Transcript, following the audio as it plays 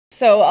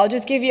So I'll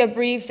just give you a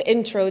brief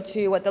intro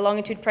to what the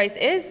Longitude Prize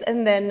is,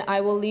 and then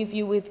I will leave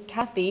you with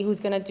Kathy,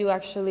 who's going to do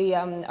actually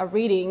a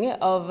reading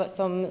of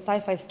some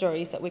sci-fi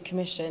stories that we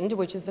commissioned,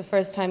 which is the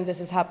first time this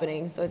is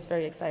happening, so it's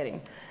very exciting.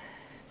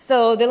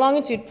 So the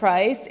Longitude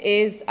Prize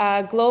is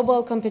a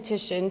global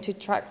competition to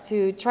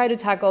try to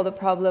tackle the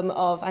problem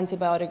of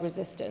antibiotic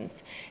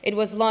resistance. It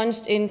was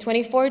launched in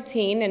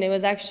 2014, and it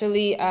was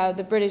actually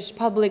the British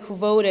public who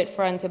voted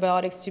for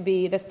antibiotics to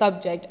be the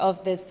subject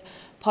of this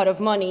pot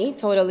of money,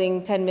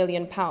 totaling £10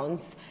 million.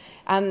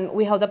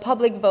 We held a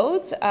public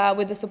vote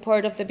with the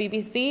support of the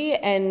BBC,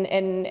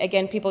 and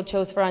again, people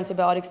chose for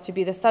antibiotics to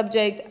be the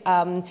subject.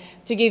 To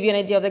give you an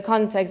idea of the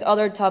context,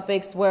 other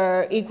topics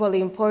were equally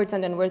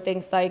important and were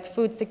things like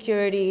food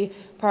security,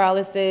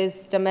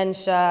 paralysis,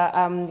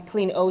 dementia,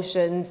 clean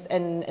oceans,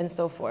 and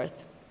so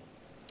forth.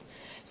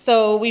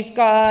 So we've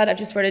got, I've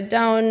just wrote it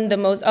down, the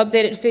most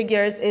updated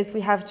figures is we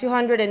have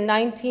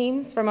 209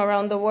 teams from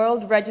around the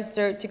world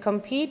registered to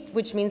compete,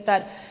 which means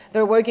that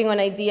they're working on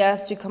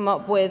ideas to come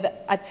up with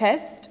a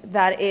test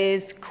that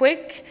is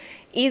quick,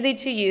 easy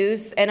to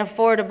use, and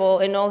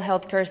affordable in all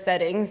healthcare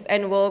settings,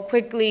 and will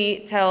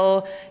quickly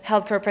tell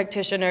healthcare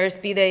practitioners,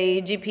 be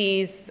they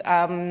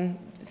GPs,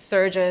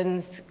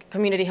 surgeons,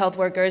 community health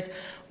workers,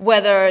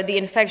 whether the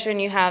infection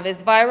you have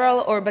is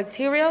viral or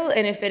bacterial,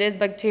 and if it is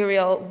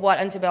bacterial, what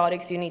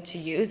antibiotics you need to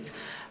use.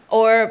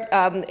 Or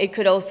it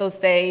could also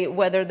say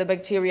whether the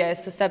bacteria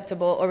is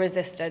susceptible or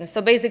resistant.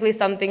 So basically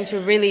something to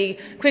really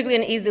quickly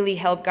and easily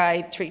help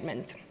guide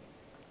treatment.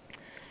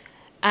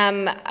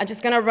 I'm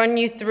just going to run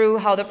you through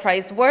how the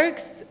prize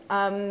works.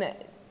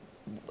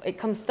 It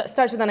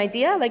starts with an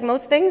idea, like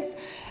most things.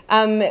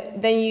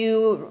 Then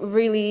you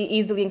really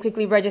easily and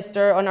quickly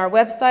register on our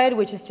website,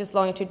 which is just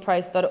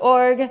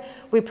longitudeprize.org.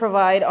 We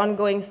provide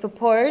ongoing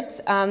support,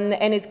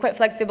 and it's quite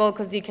flexible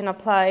because you can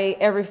apply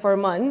every 4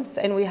 months,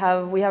 and we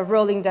have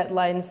rolling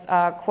deadlines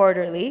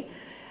quarterly.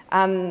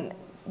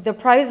 The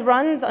prize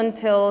runs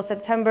until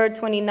September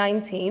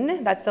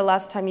 2019. That's the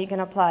last time you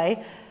can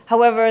apply.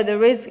 However,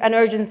 there is an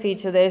urgency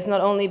to this, not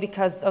only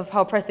because of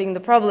how pressing the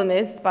problem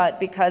is, but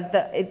because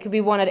it could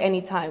be won at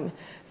any time.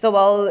 So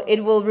while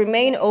it will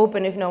remain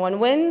open if no one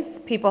wins,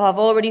 people have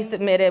already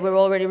submitted, we're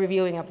already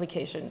reviewing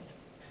applications.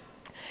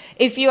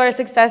 If you are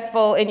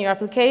successful in your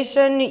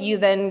application, you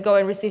then go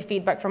and receive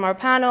feedback from our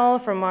panel,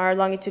 from our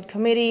Longitude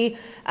committee,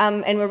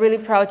 and we're really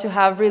proud to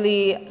have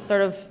really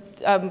sort of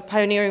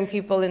pioneering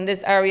people in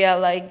this area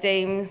like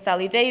Dame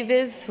Sally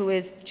Davis, who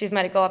is Chief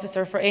Medical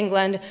Officer for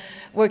England,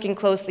 working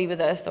closely with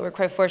us. So we're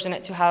quite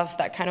fortunate to have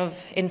that kind of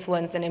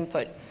influence and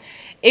input.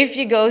 If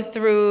you go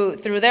through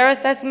their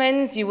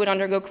assessments, you would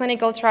undergo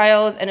clinical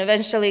trials, and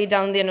eventually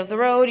down the end of the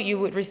road, you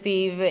would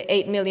receive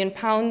 £8 million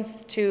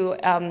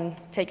to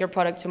take your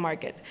product to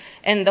market.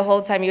 And the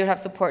whole time you would have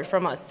support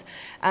from us.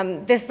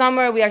 This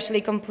summer, we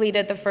actually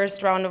completed the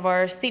first round of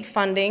our seed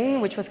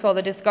funding, which was called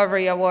the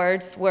Discovery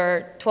Awards,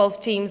 where 12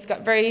 teams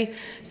got very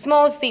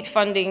small seed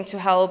funding to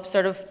help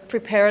sort of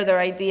prepare their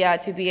idea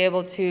to be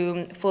able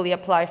to fully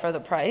apply for the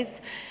prize.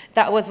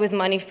 That was with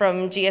money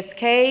from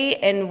GSK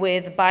and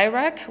with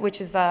BIRAC,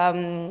 which is a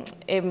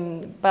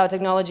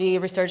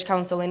biotechnology research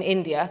council in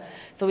India.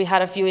 So we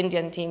had a few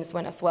Indian teams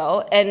win as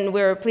well. And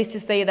we're pleased to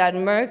say that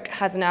Merck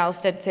has now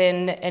stepped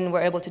in and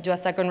we're able to do a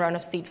second round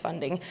of seed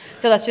funding.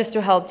 So that's just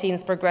to help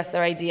teams progress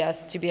their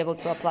ideas to be able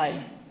to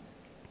apply.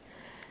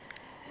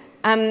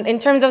 In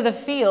terms of the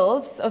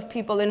fields of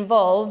people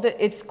involved,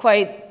 it's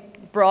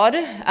quite broad.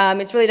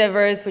 It's really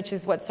diverse, which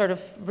is what's sort of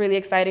really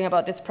exciting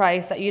about this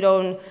prize, that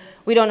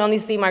we don't only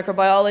see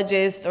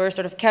microbiologists or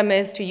sort of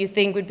chemists who you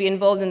think would be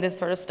involved in this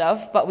sort of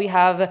stuff, but we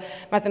have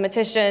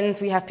mathematicians,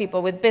 we have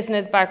people with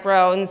business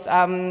backgrounds,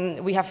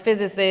 we have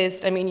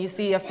physicists. I mean, you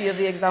see a few of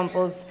the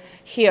examples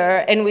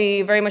here, and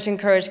we very much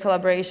encourage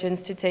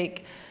collaborations to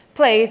take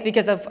place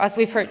because of, as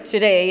we've heard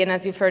today, and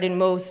as you've heard in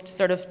most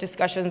sort of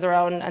discussions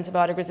around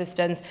antibiotic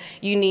resistance,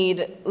 you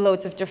need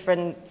loads of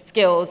different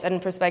skills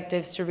and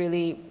perspectives to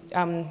really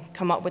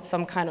come up with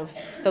some kind of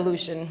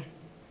solution.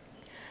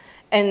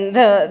 And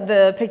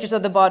the pictures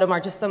at the bottom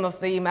are just some of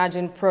the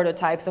imagined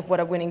prototypes of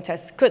what a winning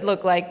test could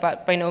look like,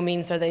 but by no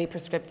means are they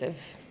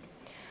prescriptive.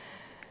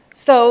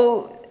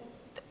 So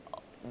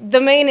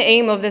the main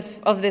aim of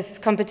this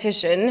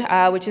competition,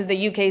 which is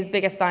the UK's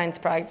biggest science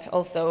project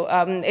also,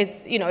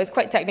 is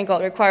quite technical.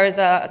 It requires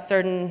a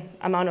certain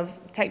amount of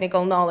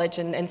technical knowledge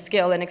and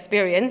skill and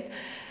experience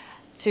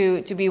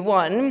to be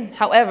won.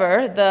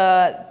 However,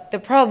 the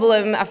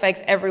problem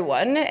affects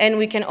everyone, and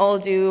we can all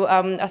do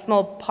a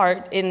small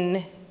part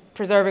in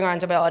preserving our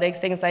antibiotics,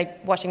 things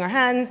like washing our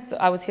hands.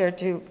 I was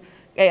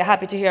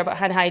happy to hear about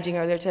hand hygiene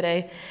earlier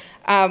today.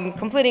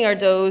 Completing our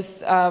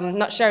dose,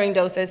 not sharing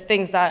doses,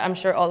 things that I'm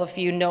sure all of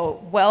you know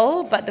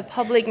well, but the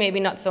public maybe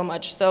not so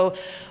much. So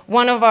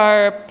one of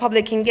our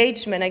public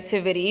engagement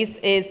activities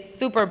is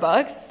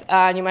Superbugs.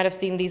 You might have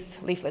seen these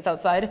leaflets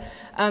outside.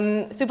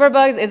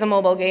 Superbugs is a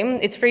mobile game.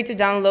 It's free to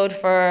download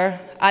for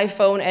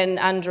iPhone and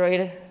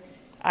Android,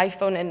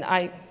 iPhone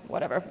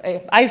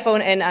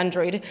and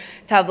Android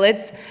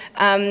tablets,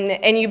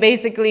 and you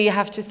basically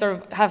have to sort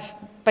of have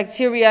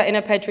bacteria in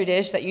a petri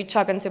dish that you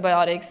chuck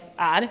antibiotics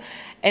at,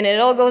 and it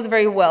all goes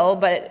very well,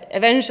 but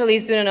eventually,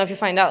 soon enough, you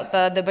find out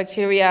that the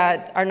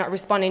bacteria are not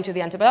responding to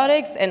the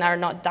antibiotics and are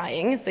not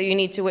dying, so you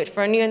need to wait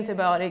for a new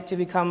antibiotic to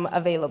become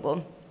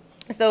available.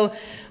 So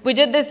we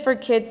did this for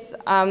kids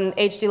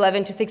aged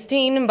 11 to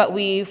 16, but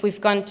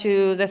we've gone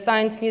to the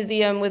Science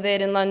Museum with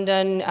it in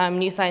London,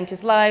 New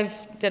Scientist Live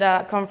did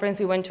a conference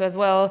we went to as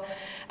well,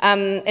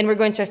 and we're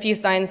going to a few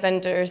science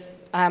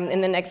centers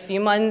in the next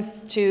few months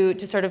to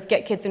sort of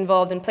get kids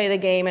involved and play the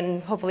game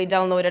and hopefully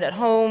download it at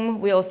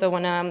home. We also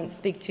want to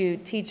speak to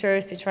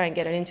teachers to try and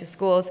get it into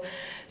schools.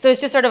 So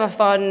it's just sort of a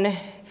fun,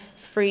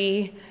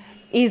 free,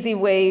 easy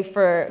way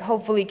for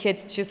hopefully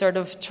kids to sort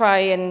of try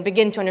and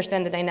begin to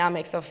understand the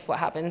dynamics of what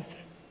happens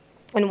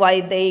and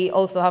why they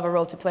also have a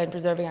role to play in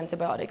preserving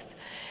antibiotics.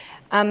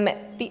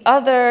 The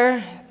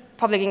other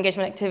public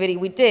engagement activity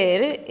we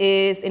did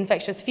is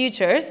Infectious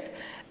Futures.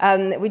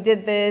 We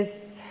did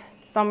this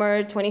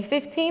summer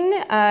 2015,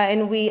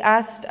 and we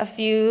asked a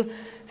few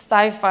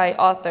sci-fi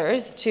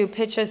authors to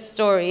pitch us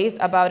stories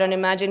about an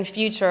imagined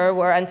future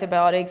where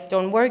antibiotics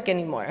don't work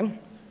anymore.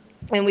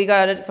 And we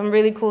got some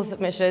really cool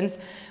submissions.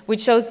 We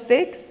chose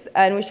 6,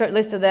 and we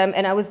shortlisted them,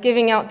 and I was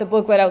giving out the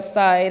booklet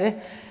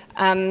outside.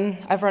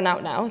 I've run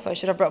out now, so I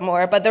should have brought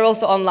more, but they're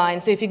also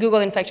online. So if you Google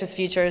Infectious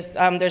Futures,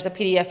 there's a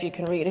PDF you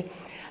can read.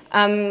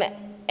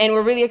 And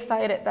we're really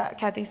excited that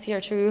Kathy's here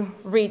to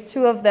read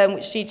 2 of them,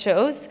 which she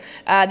chose.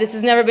 This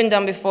has never been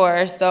done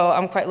before, so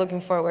I'm quite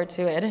looking forward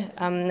to it.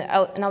 And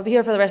I'll be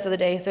here for the rest of the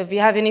day, so if you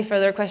have any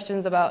further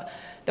questions about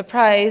the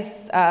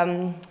prize,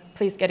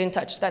 please get in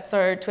touch. That's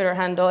our Twitter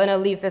handle, and I'll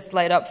leave this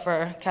slide up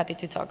for Kathy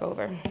to talk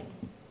over.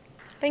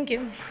 Thank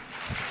you.